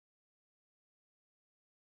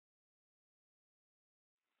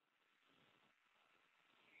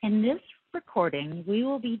In this recording, we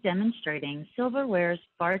will be demonstrating Silverware's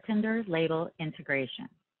BarTender label integration.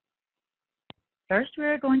 First, we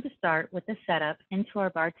are going to start with the setup into our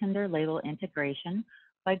BarTender label integration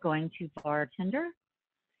by going to BarTender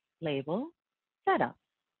Label Setup.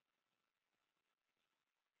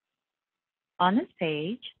 On this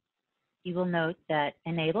page, you will note that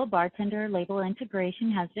Enable BarTender label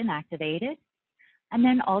integration has been activated, and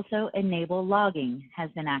then also Enable Logging has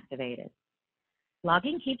been activated.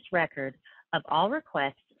 Logging keeps record of all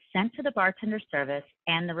requests sent to the BarTender service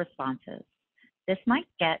and the responses. This might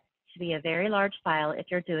get to be a very large file if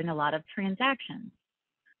you're doing a lot of transactions.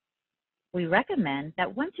 We recommend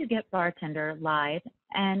that once you get BarTender live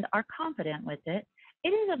and are confident with it, it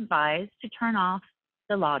is advised to turn off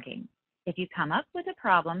the logging. If you come up with a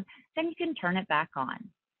problem, then you can turn it back on.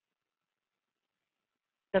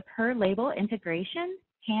 The per label integration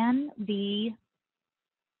can be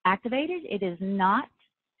activated. It is not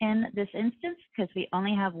in this instance because we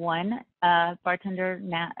only have one BarTender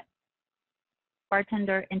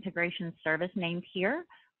integration service named here,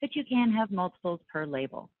 but you can have multiples per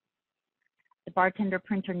label. The BarTender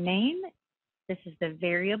printer name, this is the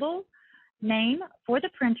variable name for the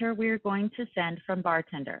printer we're going to send from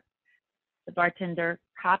BarTender. The BarTender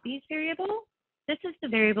copies variable, this is the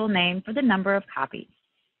variable name for the number of copies.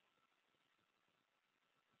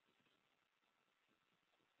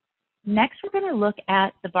 Next, we're going to look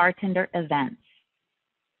at the BarTender events.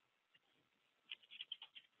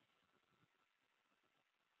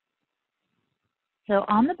 So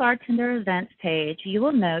on the BarTender events page, you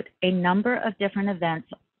will note a number of different events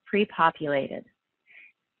pre-populated.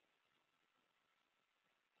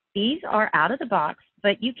 These are out of the box,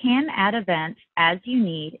 but you can add events as you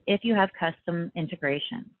need if you have custom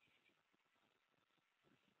integration.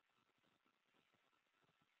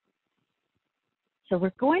 So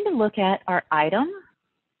we're going to look at our item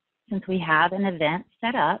since we have an event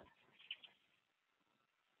set up.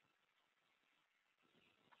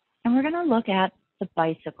 And we're going to look at the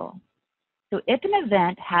bicycle. So if an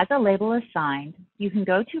event has a label assigned, you can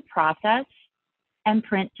go to Process and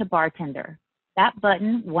Print to BarTender. That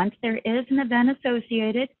button, once there is an event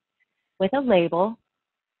associated with a label,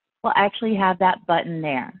 will actually have that button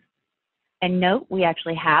there. And note, we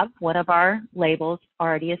actually have one of our labels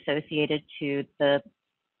already associated to the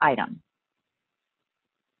item.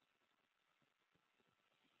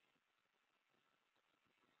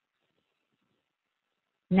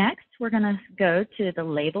 Next, we're going to go to the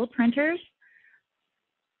label printers.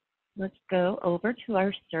 Let's go over to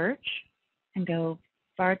our search and go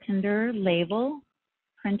BarTender label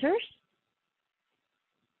printers.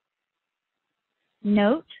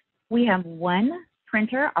 Note, we have one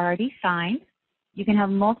printer already signed. You can have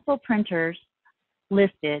multiple printers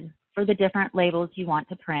listed for the different labels you want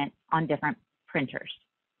to print on different printers.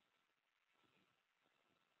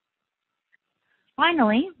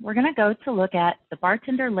 Finally, we're going to go to look at the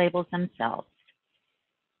BarTender labels themselves.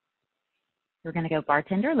 We're going to go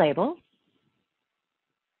BarTender labels.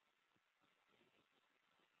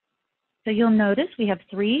 So you'll notice we have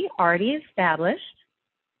 3 already established.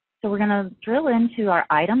 So we're going to drill into our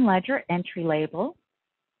item ledger entry label.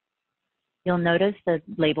 You'll notice the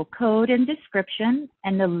label code and description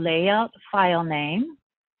and the layout file name.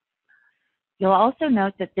 You'll also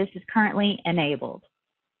note that this is currently enabled.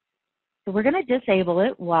 So we're going to disable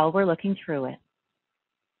it while we're looking through it.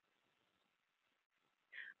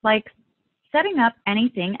 Like setting up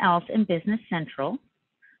anything else in Business Central,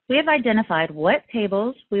 we have identified what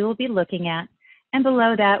tables we will be looking at, and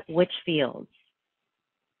below that, which fields.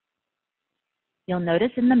 You'll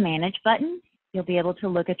notice in the Manage button, you'll be able to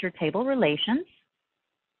look at your table relations.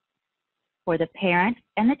 For the parent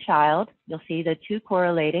and the child, you'll see the 2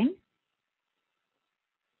 correlating.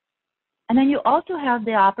 And then you also have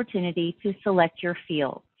the opportunity to select your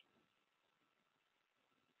fields.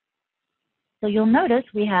 So you'll notice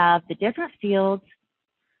we have the different fields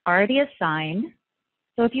already assigned.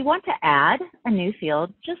 So if you want to add a new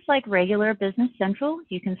field, just like regular Business Central,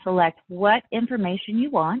 you can select what information you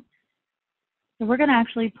want. So we're going to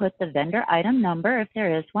actually put the vendor item number if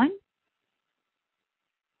there is one.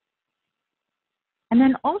 And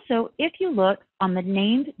then also, if you look on the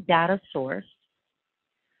named data source,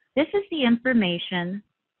 this is the information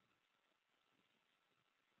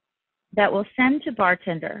that will send to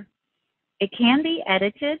BarTender. It can be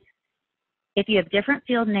edited if you have different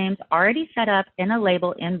field names already set up in a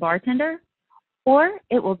label in BarTender, or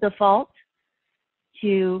it will default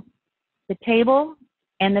to the table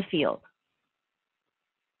and the field.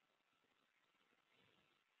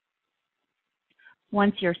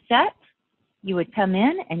 Once you're set, you would come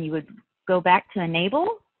in and you would go back to Enable,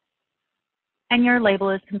 and your label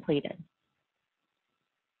is completed.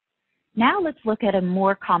 Now let's look at a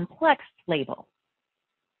more complex label.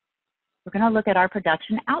 We're going to look at our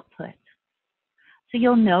production output. So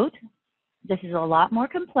you'll note this is a lot more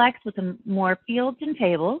complex with more fields and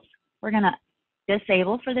tables. We're going to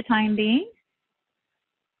disable for the time being.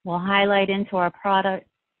 We'll highlight into our product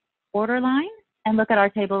order line and look at our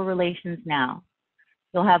table relations now.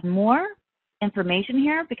 You'll have more information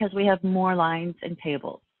here because we have more lines and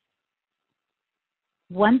tables.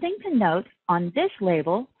 One thing to note on this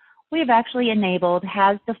label, we have actually enabled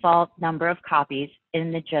has default number of copies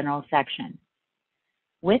in the general section.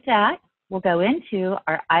 With that, we'll go into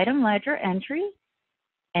our item ledger entry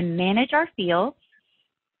and manage our fields.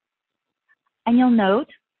 And you'll note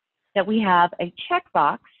that we have a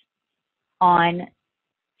checkbox on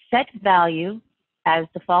set value as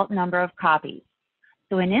default number of copies.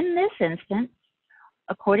 So in this instance,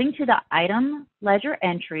 according to the item ledger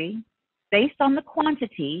entry, based on the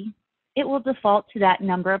quantity, it will default to that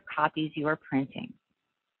number of copies you are printing.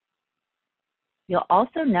 You'll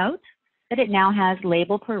also note that it now has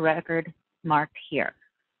label per record marked here.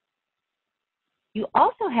 You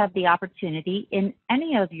also have the opportunity in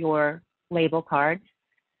any of your label cards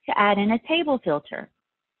to add in a table filter.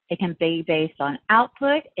 It can be based on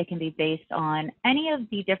output, it can be based on any of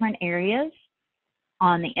the different areas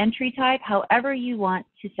on the entry type, however you want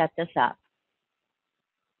to set this up.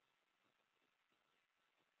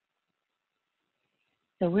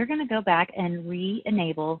 So we're going to go back and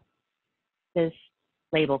re-enable this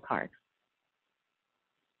label card.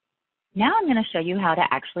 Now I'm going to show you how to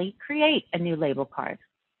actually create a new label card.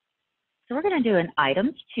 So we're going to do an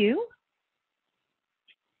items to,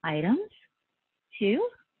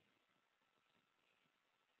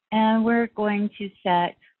 and we're going to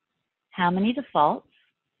set how many defaults,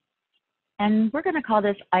 and we're going to call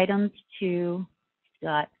this items to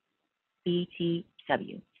 .btw.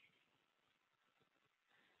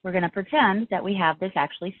 We're going to pretend that we have this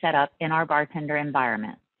actually set up in our BarTender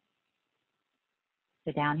environment.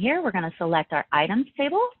 So down here, we're going to select our items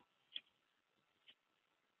table.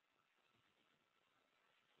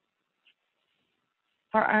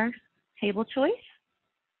 For our table choice.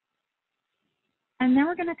 And then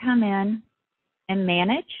we're going to come in and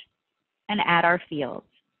manage and add our fields.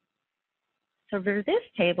 So for this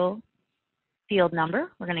table, field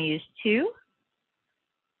number, we're going to use 2.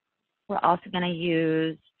 We're also going to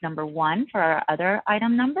use number 1 for our other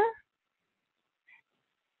item number.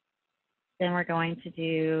 Then we're going to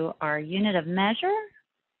do our unit of measure.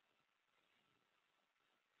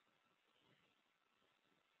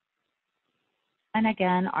 And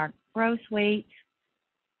again, our gross weight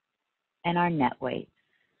and our net weight.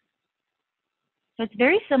 So it's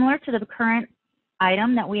very similar to the current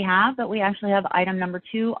item that we have, but we actually have item number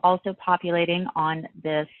 2 also populating on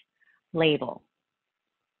this label.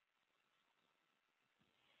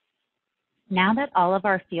 Now that all of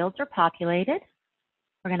our fields are populated,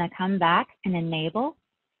 we're going to come back and enable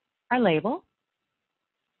our label.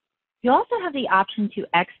 You also have the option to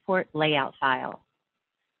export layout file.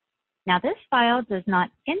 Now this file does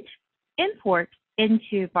not import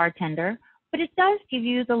into BarTender, but it does give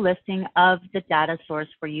you the listing of the data source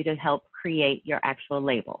for you to help create your actual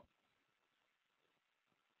label.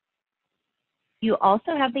 You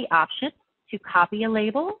also have the option to copy a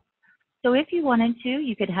label. So if you wanted to,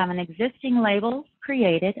 you could have an existing label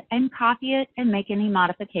created and copy it and make any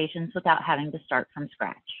modifications without having to start from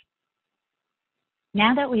scratch.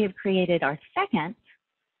 Now that we have created our second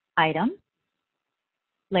item,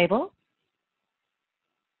 label,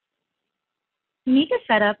 we need to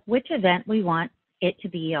set up which event we want it to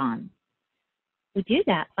be on. We do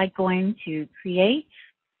that by going to Create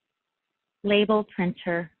Label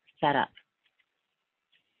Printer Setup.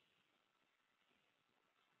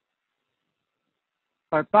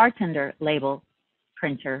 Or BarTender Label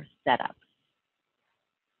Printer Setup.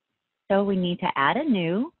 So we need to add a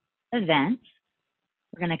new event.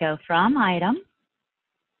 We're going to go from item.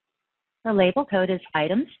 The label code is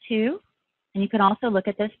items 2, and you can also look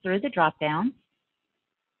at this through the drop-down.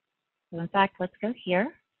 So in fact, let's go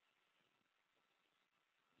here.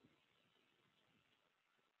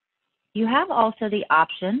 You have also the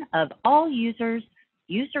option of all users,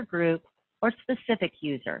 user group, or specific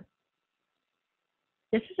user.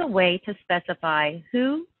 This is a way to specify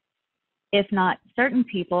who, if not certain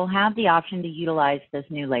people, have the option to utilize this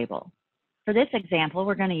new label. For this example,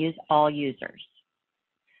 we're going to use all users.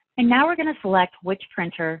 And now we're going to select which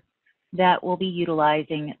printer that will be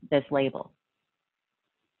utilizing this label.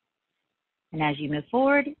 And as you move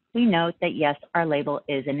forward, we note that yes, our label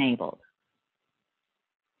is enabled.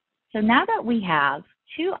 So now that we have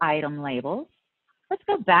 2 item labels, let's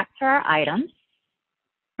go back to our items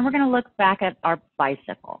And we're going to look back at our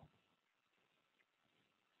bicycle.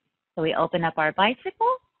 So we open up our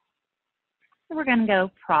bicycle. So we're going to go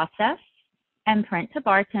process and print to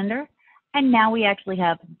BarTender. And now we actually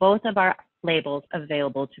have both of our labels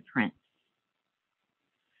available to print.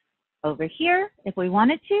 Over here, if we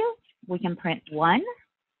wanted to, we can print one.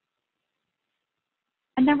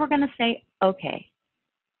 And then we're going to say OK.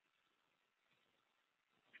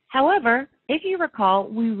 However, if you recall,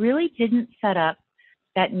 we really didn't set up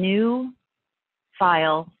that new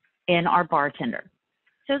file in our BarTender.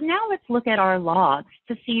 So now let's look at our logs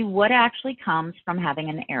to see what actually comes from having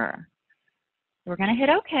an error. We're going to hit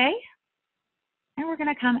OK, and we're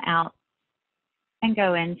going to come out and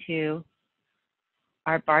go into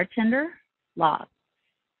our BarTender log.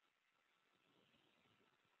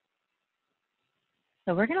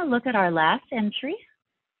 So we're going to look at our last entry.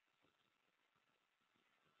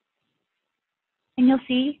 And you'll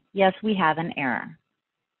see, yes, we have an error.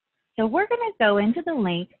 So we're going to go into the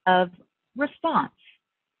link of response.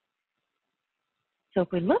 So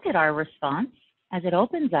if we look at our response, as it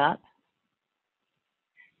opens up,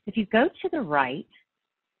 if you go to the right,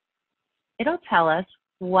 it'll tell us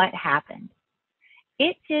what happened.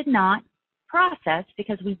 It did not process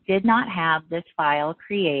because we did not have this file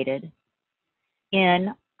created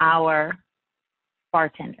in our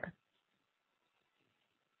BarTender.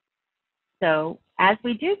 So as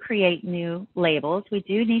we do create new labels, we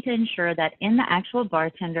do need to ensure that in the actual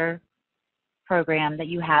BarTender program that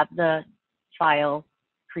you have the file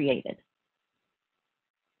created.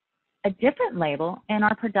 A different label in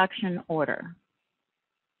our production order.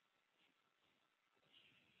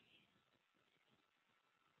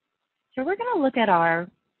 So we're going to look at our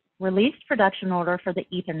released production order for the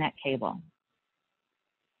Ethernet cable.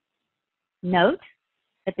 Note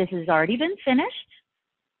that this has already been finished,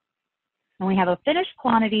 and we have a finished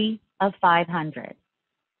quantity of 500.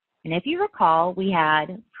 And if you recall, we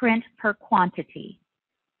had print per quantity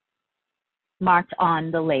marked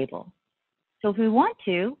on the label. So if we want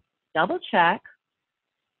to double check,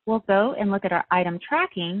 we'll go and look at our item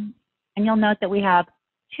tracking, and you'll note that we have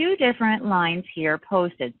two different lines here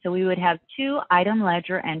posted. So we would have two item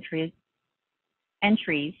ledger entries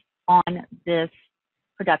on this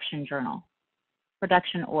production journal,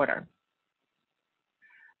 production order.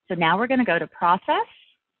 So now we're going to go to process,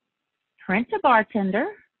 print to BarTender,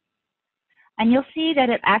 and you'll see that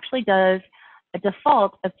it actually does a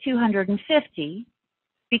default of 250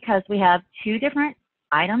 because we have two different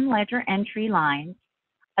item ledger entry lines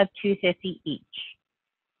of 250 each.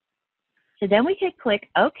 So then we could click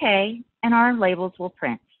OK, and our labels will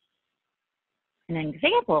print. An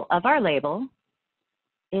example of our label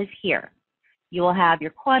is here. You will have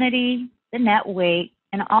your quantity, the net weight,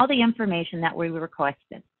 and all the information that we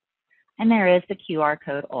requested. And there is the QR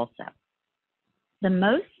code also. The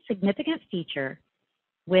most significant feature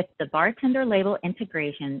with the BarTender label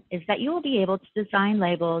integration is that you will be able to design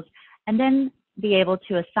labels and then be able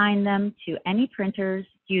to assign them to any printers,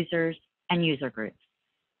 users, and user groups.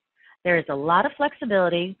 There is a lot of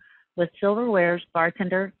flexibility with Silverware's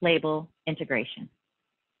BarTender label integration.